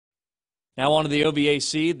Now on to the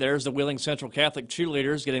OVAC. There's the Wheeling Central Catholic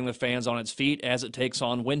cheerleaders getting the fans on its feet as it takes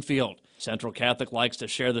on Winfield. Central Catholic likes to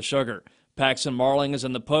share the sugar. Paxton Marling is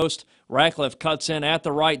in the post. Ratcliffe cuts in at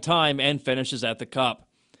the right time and finishes at the cup.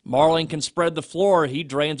 Marling can spread the floor. He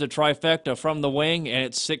drains a trifecta from the wing, and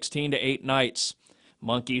it's 16-8 Knights.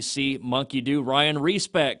 Monkey see, monkey do. Ryan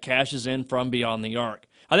Respect cashes in from beyond the arc.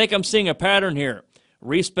 I think I'm seeing a pattern here.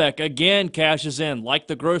 Respect again cashes in like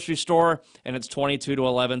the grocery store, and it's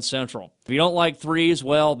 22-11 Central. If you don't like threes,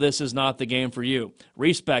 well, this is not the game for you.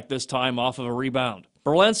 Respect this time off of a rebound.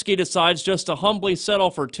 Berlinski decides just to humbly settle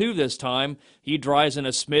for two this time. He drives in a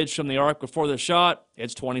smidge from the arc before the shot.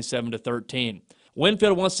 It's 27-13.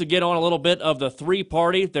 Winfield wants to get on a little bit of the three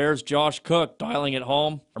party. There's Josh Cook dialing it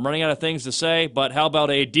home. I'm running out of things to say, but how about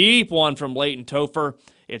a deep one from Leighton Topher?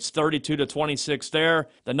 It's 32-26 there.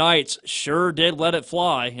 The Knights sure did let it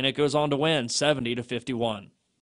fly, and it goes on to win 70-51.